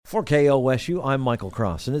For KOSU, I'm Michael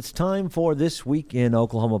Cross, and it's time for This Week in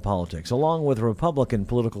Oklahoma Politics, along with Republican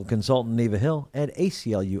political consultant Neva Hill and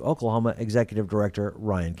ACLU Oklahoma Executive Director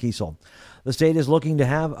Ryan Kiesel. The state is looking to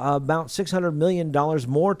have about $600 million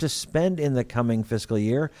more to spend in the coming fiscal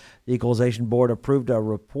year. The Equalization Board approved a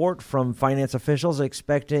report from finance officials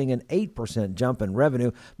expecting an 8% jump in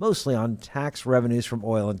revenue, mostly on tax revenues from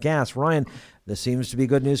oil and gas. Ryan, this seems to be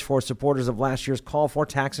good news for supporters of last year's call for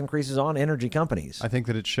tax increases on energy companies. I think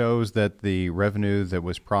that it shows that the revenue that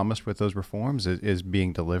was promised with those reforms is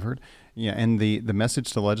being delivered. Yeah, and the message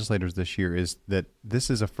to legislators this year is that this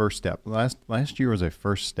is a first step. Last year was a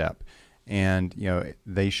first step. And,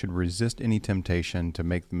 they should resist any temptation to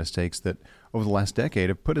make the mistakes that over the last decade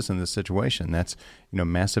have put us in this situation. That's,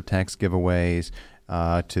 massive tax giveaways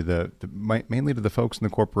mainly to the folks in the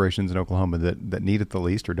corporations in Oklahoma that need it the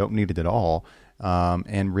least or don't need it at all,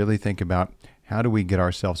 and really think about how do we get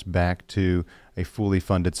ourselves back to a fully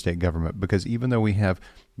funded state government? Because even though we have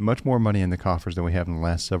much more money in the coffers than we have in the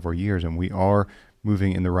last several years, and we are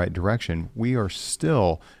moving in the right direction, we are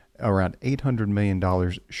still around $800 million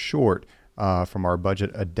short from our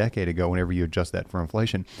budget a decade ago whenever you adjust that for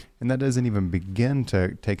inflation. And that doesn't even begin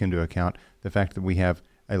to take into account the fact that we have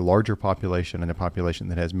a larger population and a population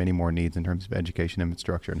that has many more needs in terms of education,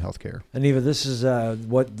 infrastructure, and healthcare. And Eva, this is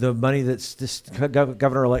what the money that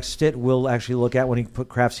Governor-elect Stitt will actually look at when he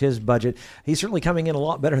crafts his budget. He's certainly coming in a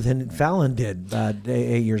lot better than Fallin did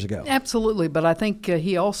 8 years ago. Absolutely, but I think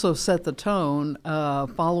he also set the tone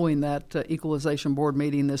following that Equalization Board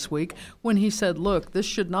meeting this week when he said, look, this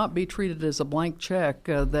should not be treated as a blank check,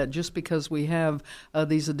 that just because we have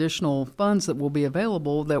these additional funds that will be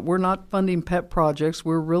available, that we're not funding pet projects.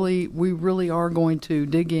 We really are going to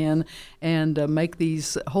dig in and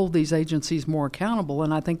hold these agencies more accountable.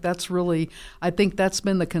 And I think that's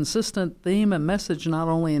been the consistent theme and message, not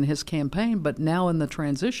only in his campaign, but now in the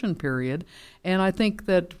transition period. And I think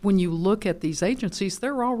that when you look at these agencies,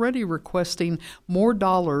 they're already requesting more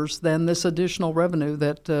dollars than this additional revenue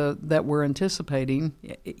that we're anticipating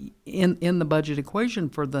in the budget equation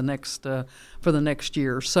for the next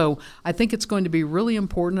year. So I think it's going to be really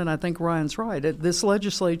important, and I think Ryan's right. This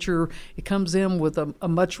legislature, it comes in with a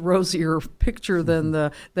much rosier picture than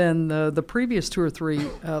the previous 2 or 3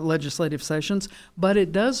 legislative sessions, but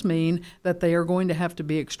it does mean that they are going to have to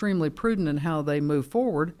be extremely prudent in how they move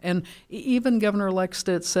forward. And even Governor-elect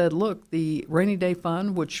Stitt said, look, the rainy day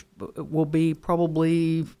fund, which will be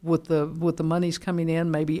probably with the monies coming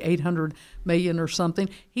in, maybe $800 million or something,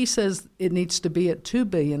 he says it needs to be at $2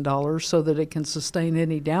 billion so that it can sustain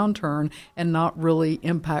any downturn and not really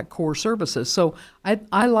impact core services. So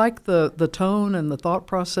I like the tone and the thought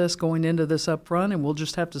process going into this up front, and we'll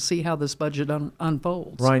just have to see how this budget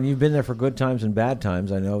unfolds. Ryan, you've been there for good times and bad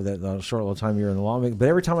times. I know that a short little time you're in the lawmaker, but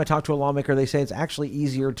every time I talk to a lawmaker, they say it's actually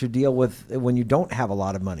easier to deal with when you don't have a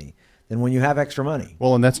lot of money than when you have extra money.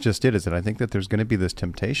 Well, and that's just it, is that I think that there's going to be this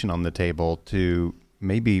temptation on the table to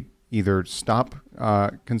maybe either stop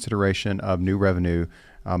consideration of new revenue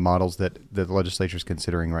models that the legislature is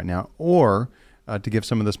considering right now, or to give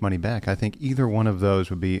some of this money back. I think either one of those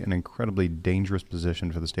would be an incredibly dangerous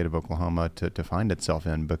position for the state of Oklahoma to find itself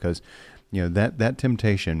in, because that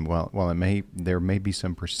temptation, while there may be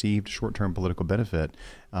some perceived short-term political benefit,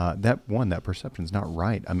 that perception is not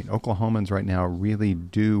right. I mean, Oklahomans right now really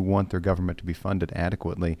do want their government to be funded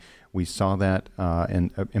adequately. We saw that in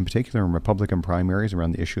particular in Republican primaries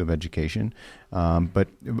around the issue of education. But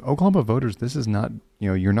Oklahoma voters, this is not,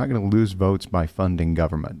 you're not going to lose votes by funding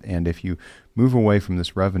government. And if you move away from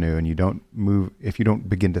this revenue and if you don't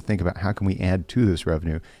begin to think about how can we add to this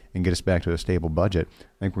revenue and get us back to a stable budget,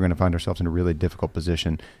 I think we're going to find ourselves in a really difficult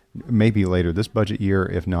position, maybe later this budget year,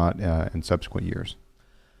 if not in subsequent years.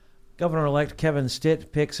 Governor-elect Kevin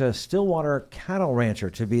Stitt picks a Stillwater cattle rancher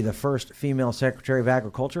to be the first female Secretary of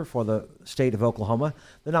Agriculture for the state of Oklahoma.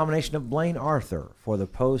 The nomination of Blaine Arthur for the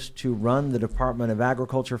post to run the Department of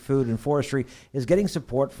Agriculture, Food, and Forestry is getting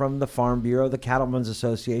support from the Farm Bureau, the Cattlemen's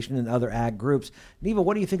Association, and other ag groups. Neva,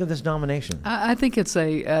 what do you think of this nomination? I think it's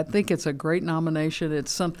a great nomination.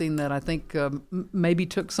 It's something that I think maybe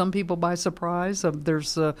took some people by surprise.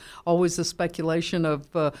 There's always the speculation of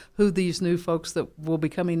who these new folks that will be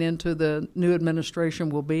coming into the new administration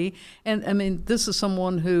will be. And I mean, this is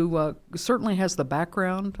someone who certainly has the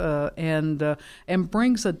background and and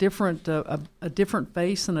brings a different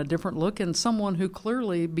face and a different look, and someone who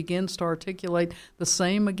clearly begins to articulate the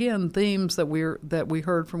same themes that we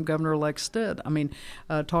heard from Governor-elect Stitt. I mean,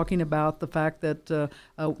 talking about the fact that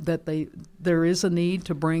there is a need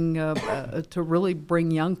to really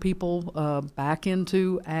bring young people back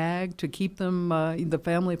into ag, to keep them the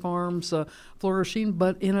family farms flourishing,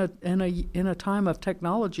 but in a time of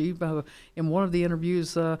technology. In one of the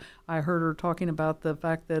interviews, I heard her talking about the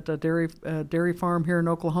fact that a dairy farm here in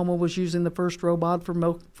Oklahoma was using the first robot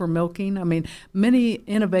for milking. I mean, many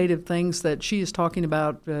innovative things that she is talking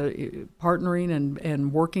about, partnering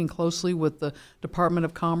and working closely with the Department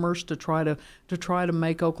of Commerce to try to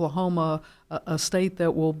make Oklahoma a state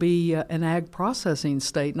that will be an ag processing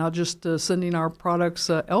state, not just sending our products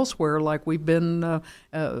elsewhere like we've been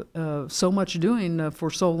so much doing for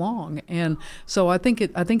so long. And so I think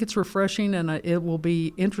it's refreshing, and it will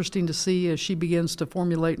be interesting to see as she begins to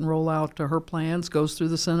formulate and roll out her plans, goes through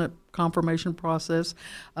the Senate confirmation process,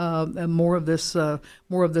 and more of this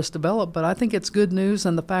develop. But I think it's good news,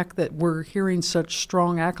 and the fact that we're hearing such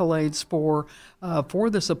strong accolades for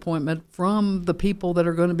this appointment from the people that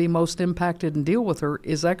are going to be most impacted and deal with her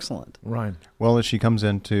is excellent. Right. Well, as she comes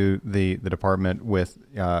into the department with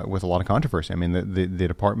a lot of controversy. I mean, the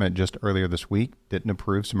department just earlier this week didn't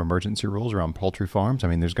approve some emergency rules around poultry farms. I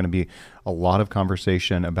mean, there's going to be a lot of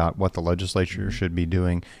conversation about what the legislature should be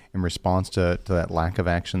doing in response to that lack of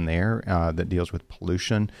action there that deals with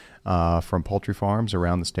pollution from poultry farms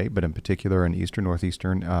around the state, but in particular in eastern,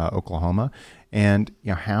 northeastern Oklahoma. And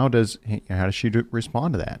how does she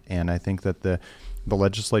respond to that? And I think that the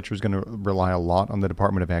legislature is going to rely a lot on the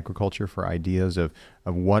Department of Agriculture for ideas of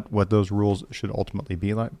what those rules should ultimately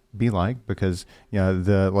be like, because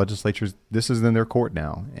the legislature's, this is in their court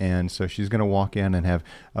now, and so she's going to walk in and have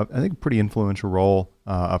I think a pretty influential role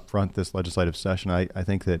up front this legislative session. I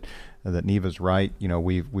think that Neva's right.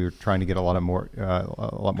 We're trying to get a lot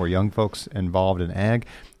more young folks involved in ag.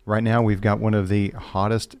 Right now, we've got one of the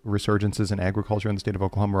hottest resurgences in agriculture in the state of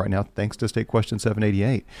Oklahoma right now, thanks to State Question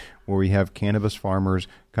 788, where we have cannabis farmers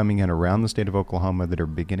coming in around the state of Oklahoma that are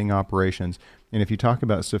beginning operations. And if you talk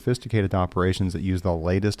about sophisticated operations that use the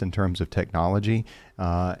latest in terms of technology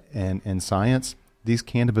and science, these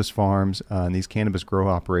cannabis farms and these cannabis grow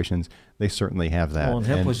operations, they certainly have that. Well, and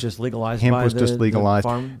hemp was just legalized. Hemp was just legalized.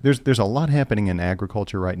 There's a lot happening in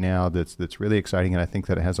agriculture right now that's really exciting, and I think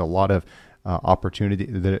that it has a lot of opportunity,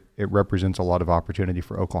 that it represents a lot of opportunity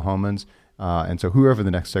for Oklahomans. And so whoever the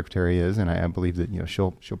next secretary is, and I believe that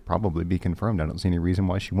she'll probably be confirmed. I don't see any reason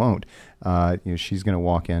why she won't. She's going to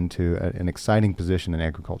walk into an exciting position in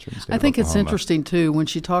agriculture in the state of Oklahoma. I think it's interesting too when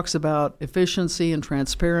she talks about efficiency and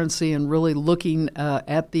transparency and really looking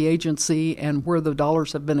at the agency and where the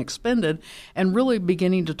dollars have been expended, and really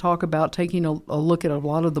beginning to talk about taking a look at a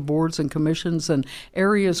lot of the boards and commissions and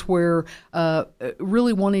areas where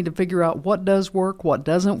really wanting to figure out what does work, what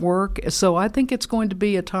doesn't work. So I think it's going to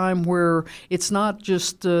be a time where it's not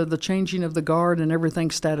just the changing of the guard and everything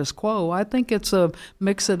status quo. I think it's a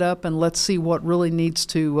mix it up and let's see what really needs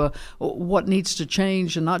to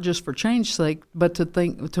change, and not just for change's sake, but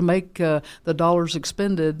to make the dollars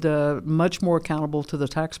expended much more accountable to the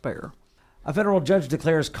taxpayer. A federal judge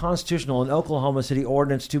declares constitutional an Oklahoma City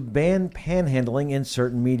ordinance to ban panhandling in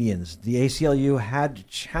certain medians. The ACLU had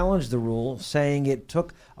challenged the rule, saying it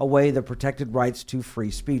took away the protected rights to free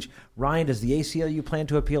speech. Ryan, does the ACLU plan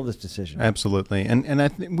to appeal this decision? Absolutely. And I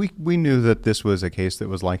think we knew that this was a case that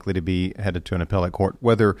was likely to be headed to an appellate court,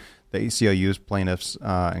 whether the ACLU's plaintiffs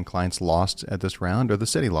and clients lost at this round or the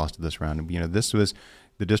city lost at this round. This was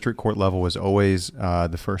the district court level was always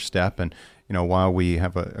the first step. And while we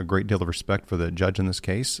have a great deal of respect for the judge in this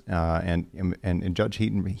case, and Judge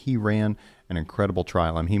Heaton, he ran an incredible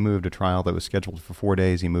trial. I mean, he moved a trial that was scheduled for 4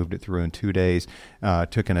 days. He moved it through in 2 days,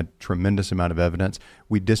 took in a tremendous amount of evidence.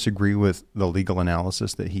 We disagree with the legal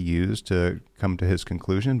analysis that he used to come to his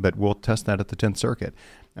conclusion, but we'll test that at the 10th Circuit.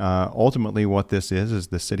 Ultimately, what this is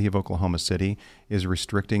the city of Oklahoma City is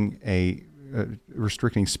restricting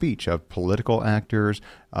speech of political actors,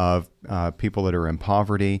 of people that are in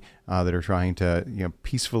poverty, that are trying to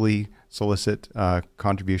peacefully solicit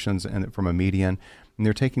contributions from a median. And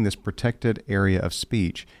they're taking this protected area of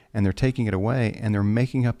speech and they're taking it away, and they're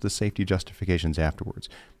making up the safety justifications afterwards.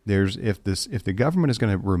 If the government is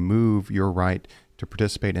going to remove your right to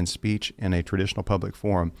participate in speech in a traditional public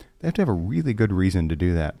forum, they have to have a really good reason to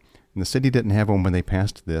do that. And the city didn't have one when they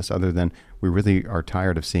passed this, other than we really are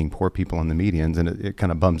tired of seeing poor people in the medians, and it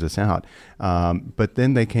kind of bums us out. But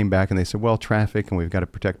then they came back and they said, well, traffic, and we've got to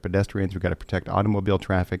protect pedestrians, we've got to protect automobile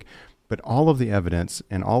traffic. But all of the evidence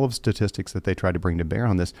and all of the statistics that they try to bring to bear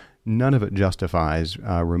on this, none of it justifies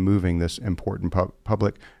removing this important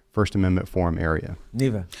public First Amendment forum area.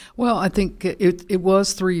 Neva. Well, I think it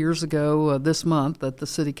was 3 years ago this month that the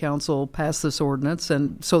City Council passed this ordinance,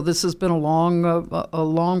 and so this has been a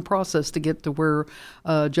long process to get to where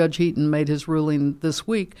Judge Heaton made his ruling this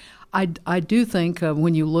week. I do think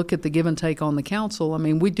when you look at the give and take on the council, I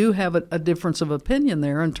mean, we do have a difference of opinion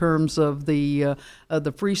there in terms of the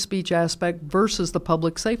free speech aspect versus the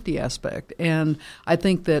public safety aspect, and I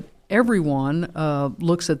think that everyone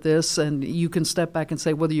looks at this, and you can step back and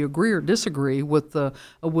say whether you agree or disagree with the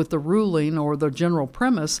ruling or the general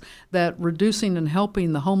premise that reducing and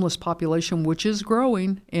helping the homeless population, which is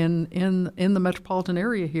growing in the metropolitan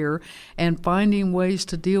area here, and finding ways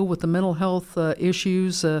to deal with the mental health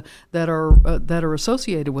issues that are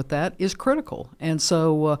associated with that is critical. And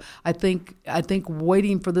so I think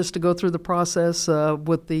waiting for this to go through the process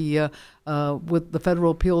with the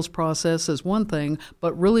federal appeals process is one thing,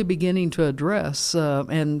 but really beginning to address,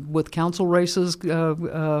 and with council races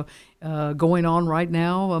going on right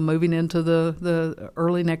now, moving into the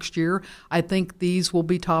early next year, I think these will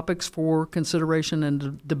be topics for consideration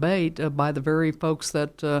and debate by the very folks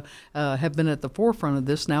that have been at the forefront of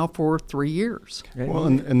this now for 3 years. Well,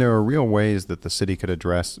 and there are real ways that the city could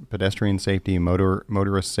address pedestrian safety,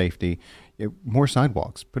 motorist safety. More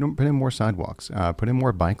sidewalks. Put in more sidewalks. Put in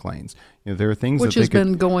more bike lanes. There are things which that has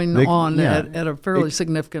been going on at a fairly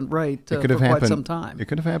significant rate for quite some time. It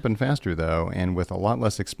could have happened faster, though, and with a lot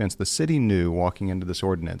less expense. The city knew walking into this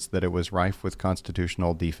ordinance that it was rife with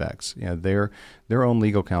constitutional defects. Their own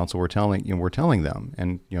legal counsel were telling them,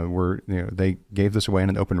 and they gave this away in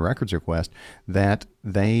an open records request that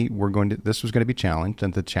this was going to be challenged,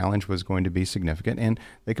 and the challenge was going to be significant, and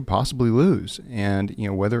they could possibly lose. And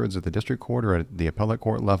whether it's at the district court or at the appellate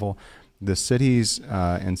court level, the city's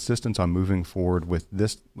insistence on moving forward with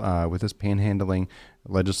this panhandling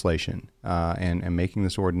legislation and making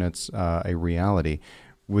this ordinance a reality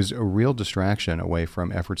was a real distraction away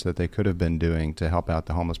from efforts that they could have been doing to help out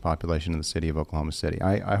the homeless population in the city of Oklahoma City.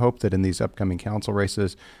 I hope that in these upcoming council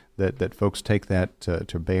races that folks take that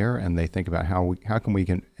to bear, and they think about how we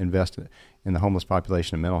can invest in the homeless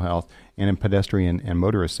population and mental health and in pedestrian and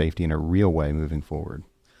motorist safety in a real way moving forward.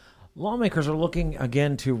 Lawmakers are looking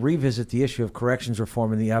again to revisit the issue of corrections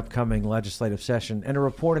reform in the upcoming legislative session, and a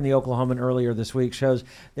report in the Oklahoman earlier this week shows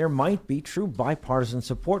there might be true bipartisan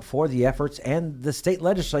support for the efforts, and the state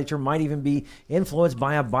legislature might even be influenced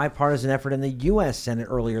by a bipartisan effort in the U.S. Senate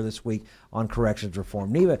earlier this week on corrections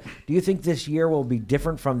reform. Neva, do you think this year will be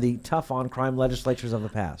different from the tough-on-crime legislatures of the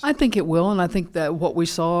past? I think it will, and I think that what we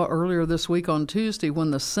saw earlier this week on Tuesday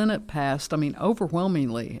when the Senate passed,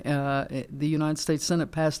 overwhelmingly, the United States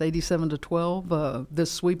Senate passed 87-12, this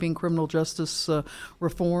sweeping criminal justice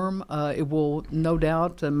reform. It will no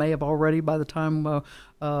doubt, and may have already by the time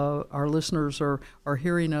our listeners are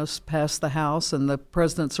hearing us pass the House, and the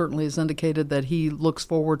president certainly has indicated that he looks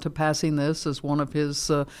forward to passing this as one of his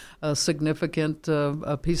significant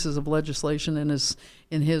pieces of legislation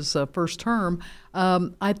in his first term.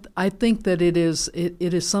 I think that it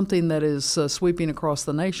is something that is sweeping across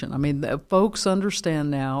the nation. I mean, folks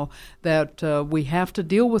understand now that we have to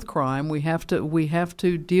deal with crime. We have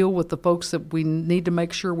to deal with the folks that we need to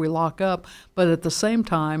make sure we lock up. But at the same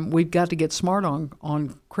time, we've got to get smart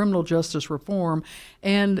on criminal justice reform.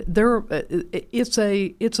 And it's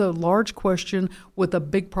a large question with a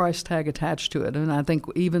big price tag attached to it. And I think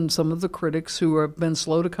even some of the critics who have been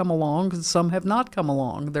slow to come along, because some have not come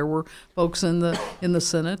along. There were folks in the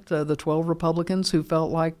Senate, the 12 Republicans, who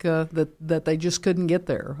felt like that they just couldn't get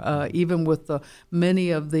there, even with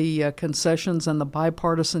many of the concessions and the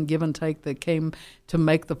bipartisan give and take that came to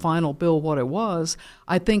make the final bill what it was.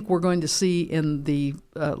 I think we're going to see in the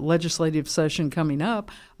legislative session coming up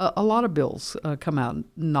a lot of bills come out.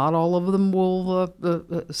 Not all of them will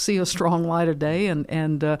see a strong light of day,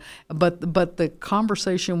 but the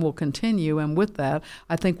conversation will continue. And with that,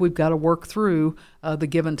 I think we've got to work through the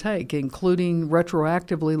give and take, including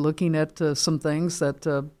retroactively looking at some things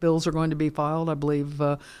that bills are going to be filed. I believe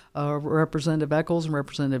Representative Eccles and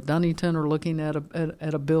Representative Dunnington are looking at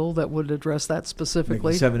a bill that would address that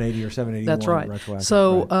specifically. 780 or 781. That's right.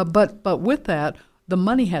 So, right. But with that, the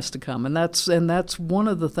money has to come, and that's one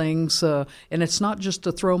of the things. And it's not just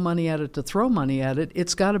to throw money at it.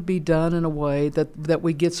 It's got to be done in a way that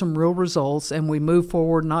we get some real results, and we move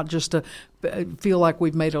forward, not just to feel like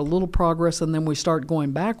we've made a little progress and then we start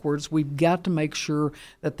going backwards. We've got to make sure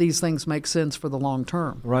that these things make sense for the long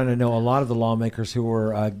term. Ryan, I know a lot of the lawmakers who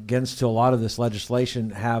were against a lot of this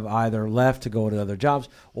legislation have either left to go to other jobs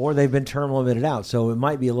or they've been term limited out. So it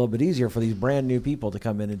might be a little bit easier for these brand new people to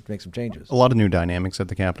come in and make some changes. A lot of new dynamics at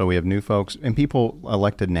the Capitol. We have new folks and people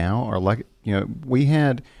elected now are like, we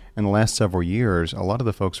had in the last several years, a lot of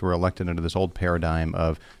the folks were elected under this old paradigm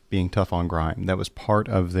of being tough on crime. That was part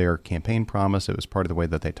of their campaign promise. It was part of the way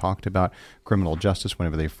that they talked about criminal justice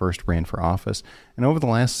whenever they first ran for office. And over the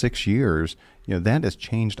last 6 years, that has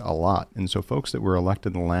changed a lot. And so folks that were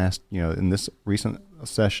elected in the last, in this recent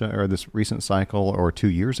session or this recent cycle or 2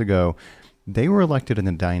 years ago, they were elected in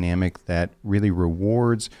a dynamic that really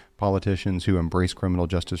rewards politicians who embrace criminal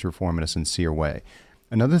justice reform in a sincere way.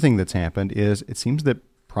 Another thing that's happened is it seems that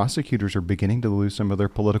prosecutors are beginning to lose some of their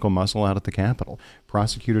political muscle out at the Capitol.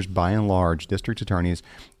 Prosecutors, by and large, district attorneys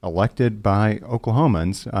elected by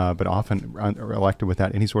Oklahomans, but often elected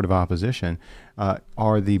without any sort of opposition,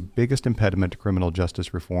 are the biggest impediment to criminal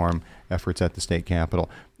justice reform efforts at the state Capitol.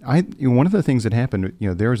 One of the things that happened,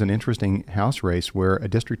 there was an interesting House race where a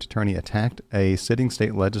district attorney attacked a sitting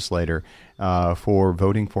state legislator for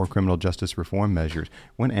voting for criminal justice reform measures,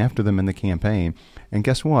 went after them in the campaign, and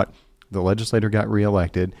guess what? The legislator got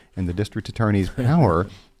reelected, and the district attorney's power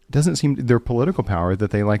doesn't seem, their political power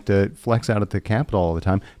that they like to flex out at the Capitol all the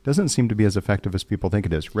time, doesn't seem to be as effective as people think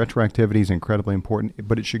it is. Retroactivity is incredibly important,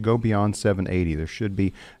 but it should go beyond 780. There should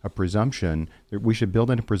be a presumption, we should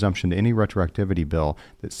build in a presumption to any retroactivity bill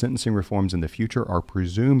that sentencing reforms in the future are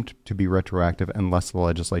presumed to be retroactive unless the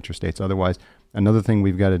legislature states otherwise. Another thing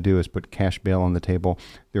we've got to do is put cash bail on the table.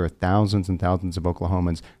 There are thousands and thousands of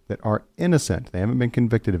Oklahomans that are innocent. They haven't been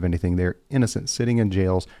convicted of anything. They're innocent, sitting in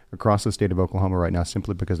jails across the state of Oklahoma right now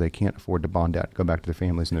simply because they can't afford to bond out, go back to their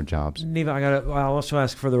families and their jobs. Neva, I'll also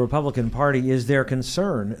ask for the Republican Party, is there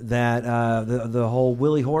concern that the whole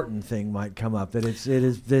Willie Horton thing might come up, that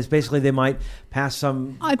it's basically they might pass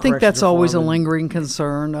some I think that's always a lingering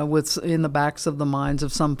concern in the backs of the minds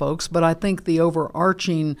of some folks, but I think the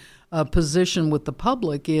overarching position with the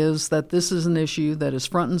public is that this is an issue that is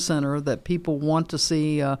front and center, that people want to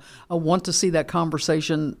see that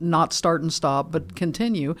conversation not start and stop but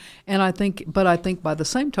continue. And I think by the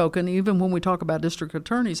same token, even when we talk about district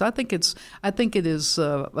attorneys, I think it is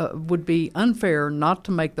would be unfair not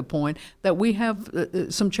to make the point that we have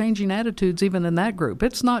some changing attitudes even in that group.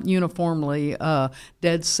 It's not uniformly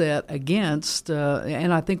dead set against,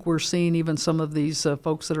 and I think we're seeing even some of these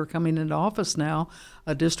folks that are coming into office now,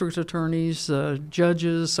 district attorneys,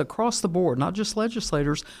 judges across the board, not just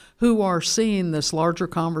legislators, who are seeing this larger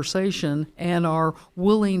conversation and are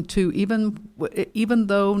willing to, even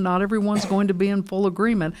though not everyone's going to be in full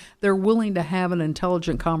agreement, they're willing to have an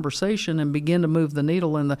intelligent conversation and begin to move the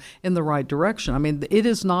needle in the right direction. I mean, it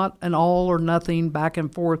is not an all or nothing back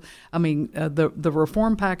and forth. I mean, the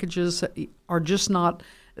reform packages are just not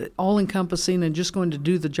all-encompassing and just going to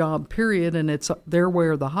do the job, period, and it's their way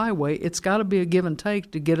or the highway. It's got to be a give and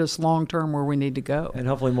take to get us long-term where we need to go. And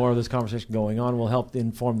hopefully more of this conversation going on will help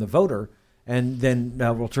inform the voter, and then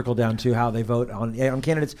we'll trickle down to how they vote on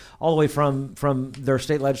candidates all the way from their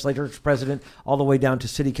state legislature, president, all the way down to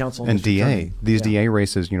city council and DA. These DA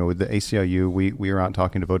races, with the ACLU, we were out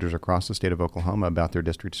talking to voters across the state of Oklahoma about their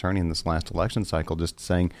district attorney in this last election cycle, just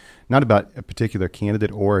saying not about a particular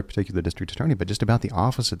candidate or a particular district attorney, but just about the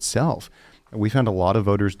office itself. We found a lot of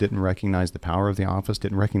voters didn't recognize the power of the office,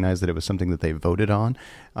 didn't recognize that it was something that they voted on.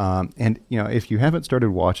 And if you haven't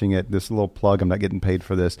started watching it, this little plug, I'm not getting paid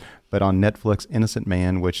for this, but on Netflix, Innocent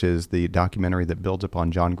Man, which is the documentary that builds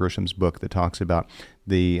upon John Grisham's book that talks about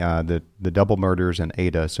the double murders in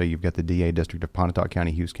Ada. So you've got the DA district of Pontotoc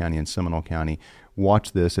County, Hughes County, and Seminole County.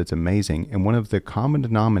 Watch this. It's amazing. And one of the common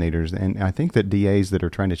denominators, and I think that DAs that are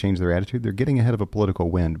trying to change their attitude, they're getting ahead of a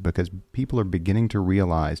political wind because people are beginning to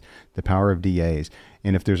realize the power of DAs.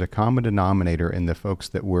 And if there's a common denominator in the folks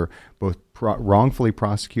that were both wrongfully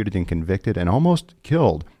prosecuted and convicted and almost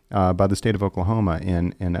killed by the state of Oklahoma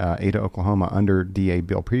in Ada, Oklahoma, under DA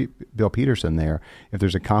Bill Peterson there, if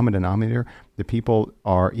there's a common denominator, the people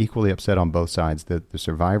are equally upset on both sides, the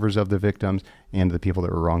survivors of the victims and the people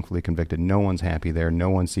that were wrongfully convicted. No one's happy there. No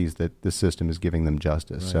one sees that the system is giving them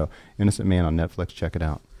justice. Right. So Innocent Man on Netflix, check it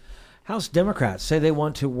out. House Democrats say they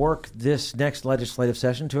want to work this next legislative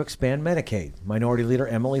session to expand Medicaid. Minority Leader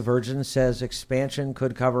Emily Virgin says expansion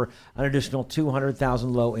could cover an additional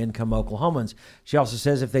 200,000 low-income Oklahomans. She also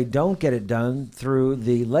says if they don't get it done through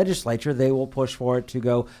the legislature, they will push for it to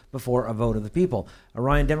go before a vote of the people.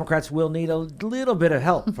 Orion Democrats will need a little bit of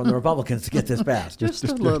help from the Republicans to get this passed. Just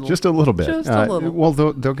a little bit. Just a little. Well,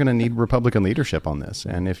 they're going to need Republican leadership on this.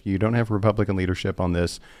 And if you don't have Republican leadership on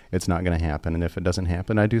this, it's not going to happen. And if it doesn't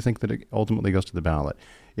happen, I do think that it ultimately goes to the ballot.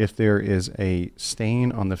 If there is a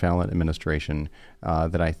stain on the Fallon administration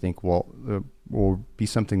that I think will be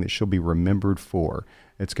something that she'll be remembered for,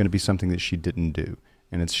 it's going to be something that she didn't do.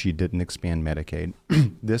 And she didn't expand Medicaid.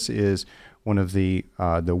 This is one of the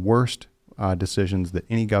worst decisions that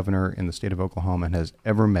any governor in the state of Oklahoma has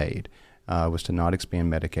ever made, was to not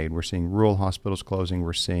expand Medicaid. We're seeing rural hospitals closing.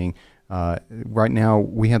 We're seeing right now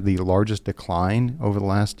we have the largest decline over the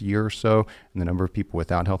last year or so in the number of people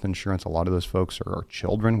without health insurance. A lot of those folks are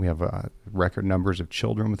children. We have record numbers of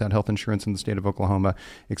children without health insurance in the state of Oklahoma.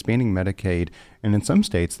 Expanding Medicaid, and in some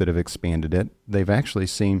states that have expanded it, they've actually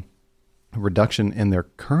seen a reduction in their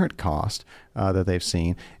current cost that they've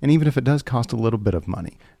seen. And even if it does cost a little bit of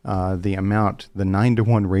money, the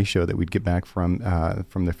 9-to-1 ratio that we'd get back from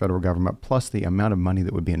the federal government, plus the amount of money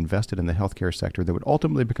that would be invested in the healthcare sector that would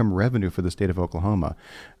ultimately become revenue for the state of Oklahoma,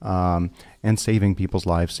 and saving people's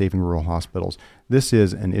lives, saving rural hospitals. This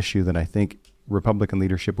is an issue that I think Republican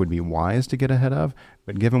leadership would be wise to get ahead of.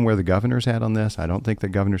 But given where the governor's at on this, I don't think that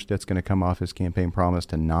Governor Stitt's going to come off his campaign promise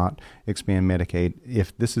to not expand Medicaid.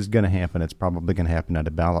 If this is going to happen, it's probably going to happen at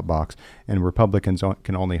a ballot box. And Republicans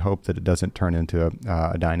can only hope that it doesn't turn into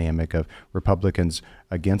a dynamic of Republicans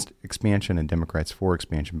against expansion and Democrats for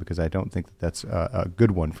expansion, because I don't think that that's a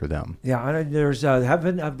good one for them. Yeah, I know there's have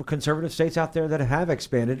been conservative states out there that have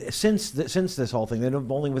expanded since this whole thing.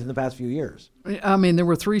 They've only within the past few years. I mean, there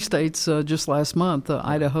were 3 states just last month,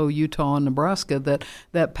 Idaho, Utah, and Nebraska,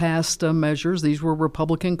 that passed measures. These were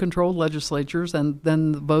Republican-controlled legislatures, and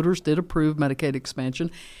then the voters did approve Medicaid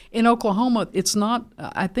expansion. In Oklahoma, it's not,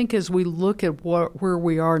 I think as we look at where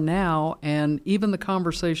we are now, and even the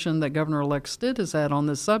conversation that Governor-elect Stitt has had on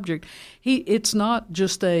this subject, it's not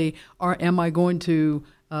just am I going to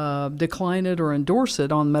decline it or endorse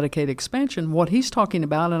it on Medicaid expansion. What he's talking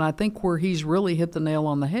about, and I think where he's really hit the nail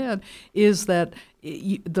on the head, is that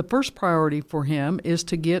the first priority for him is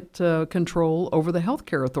to get control over the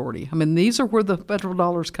healthcare authority. I mean, these are where the federal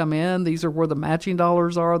dollars come in. These are where the matching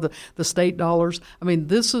dollars are, the state dollars. I mean,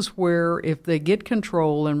 this is where if they get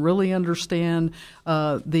control and really understand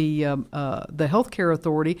the healthcare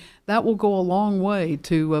authority, that will go a long way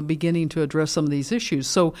to beginning to address some of these issues.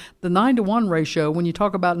 So the 9-to-1 ratio, when you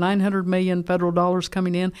talk about $900 million federal dollars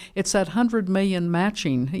coming in, it's that $100 million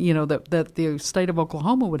matching, that the state of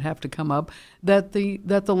Oklahoma would have to come up, that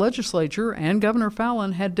the legislature and Governor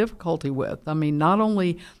Fallon had difficulty with. I mean, not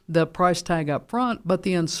only the price tag up front, but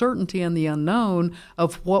the uncertainty and the unknown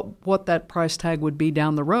of what that price tag would be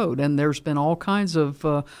down the road. And there's been all kinds of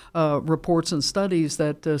reports and studies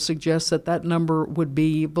that suggest that number would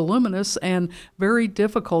be voluminous and very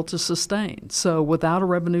difficult to sustain. So without a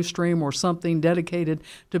revenue stream or something dedicated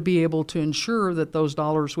to be able to ensure that those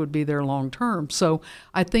dollars would be there long term. So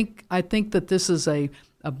I think that this is a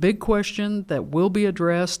big question that will be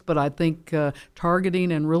addressed, but I think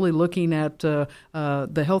targeting and really looking at the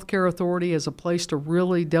healthcare authority as a place to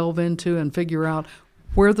really delve into and figure out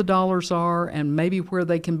where the dollars are and maybe where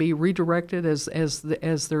they can be redirected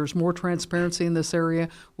as there's more transparency in this area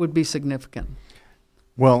would be significant.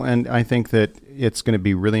 Well, and I think that it's going to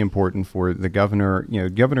be really important for the governor.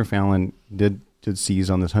 Governor Fallon did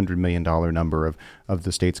seize on this $100 million number of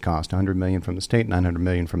the state's cost, $100 million from the state, $900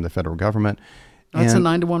 million from the federal government. That's a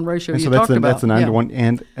 9-to-1 ratio you talked about. That's a 9-to-1.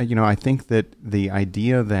 And, I think that the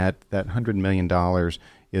idea that $100 million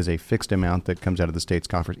is a fixed amount that comes out of the state's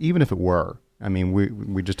coffers, even if it were, I mean,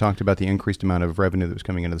 we just talked about the increased amount of revenue that was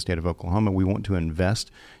coming into the state of Oklahoma. We want to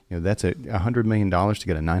invest. That's $100 million to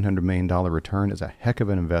get a $900 million return is a heck of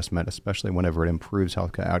an investment, especially whenever it improves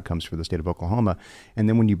health outcomes for the state of Oklahoma. And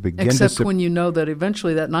then when you begin when you know that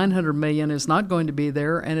eventually that $900 million is not going to be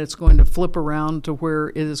there, and it's going to flip around to where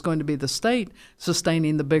it is going to be the state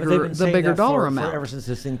sustaining the bigger dollar amount. Ever since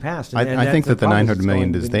this thing passed. I think that the $900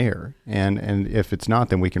 million is there, and if it's not,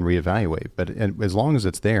 then we can reevaluate. But as long as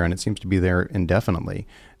it's there, and it seems to be there indefinitely,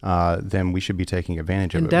 then we should be taking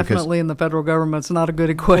advantage of it. Indefinitely in the federal government's not a good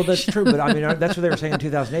equation. Well, that's true, but I mean, that's what they were saying in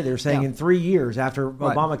 2008. They were saying in 3 years after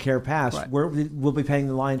Obamacare passed, we'll be paying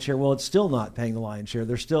the lion's share. Well, it's still not paying the lion's share.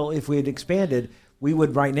 There's still, if we had expanded, we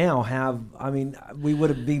would right now have, we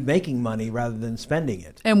would be making money rather than spending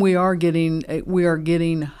it. And we are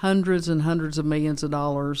getting hundreds and hundreds of millions of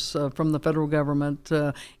dollars from the federal government.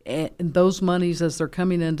 And those monies, as they're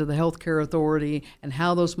coming into the Healthcare Authority, and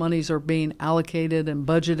how those monies are being allocated and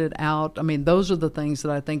budgeted out, those are the things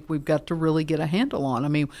that I think we've got to really get a handle on.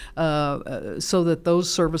 So that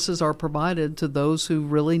those services are provided to those who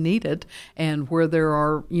really need it, and where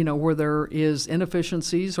there is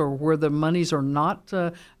inefficiencies or where the monies are not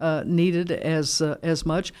needed as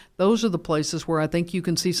much. Those are the places where I think you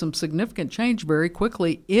can see some significant change very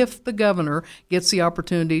quickly if the governor gets the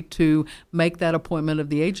opportunity to make that appointment of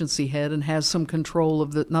the agency head and has some control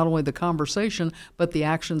of not only the conversation but the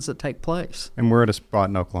actions that take place. And we're at a spot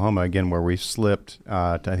in Oklahoma again where we've slipped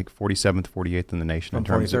to I think 47th, 48th in the nation in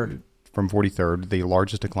terms 43rd. of. From 43rd, the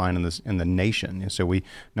largest decline in the nation. So we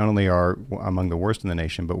not only are among the worst in the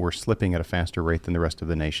nation, but we're slipping at a faster rate than the rest of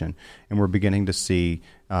the nation. And we're beginning to see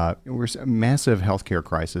massive healthcare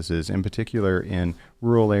crises, in particular in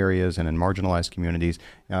rural areas and in marginalized communities.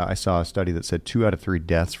 I saw a study that said 2 out of 3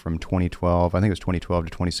 deaths from 2012, I think it was 2012 to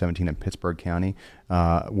 2017 in Pittsburgh County,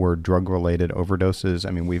 were drug-related overdoses.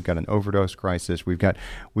 We've got an overdose crisis. We've got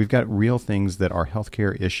real things that are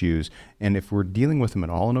healthcare issues. And if we're dealing with them at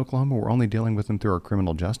all in Oklahoma, we're only dealing with them through our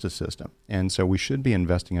criminal justice system. And so we should be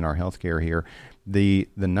investing in our healthcare here. The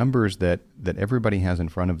numbers that everybody has in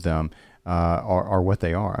front of them are what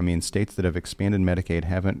they are. States that have expanded Medicaid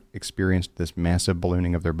haven't experienced this massive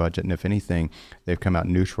ballooning of their budget, and if anything, they've come out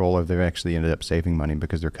neutral, or they've actually ended up saving money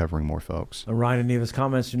because they're covering more folks. Ryan and Neva's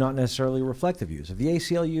comments do not necessarily reflect the views of the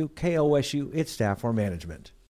ACLU, KOSU, its staff, or management.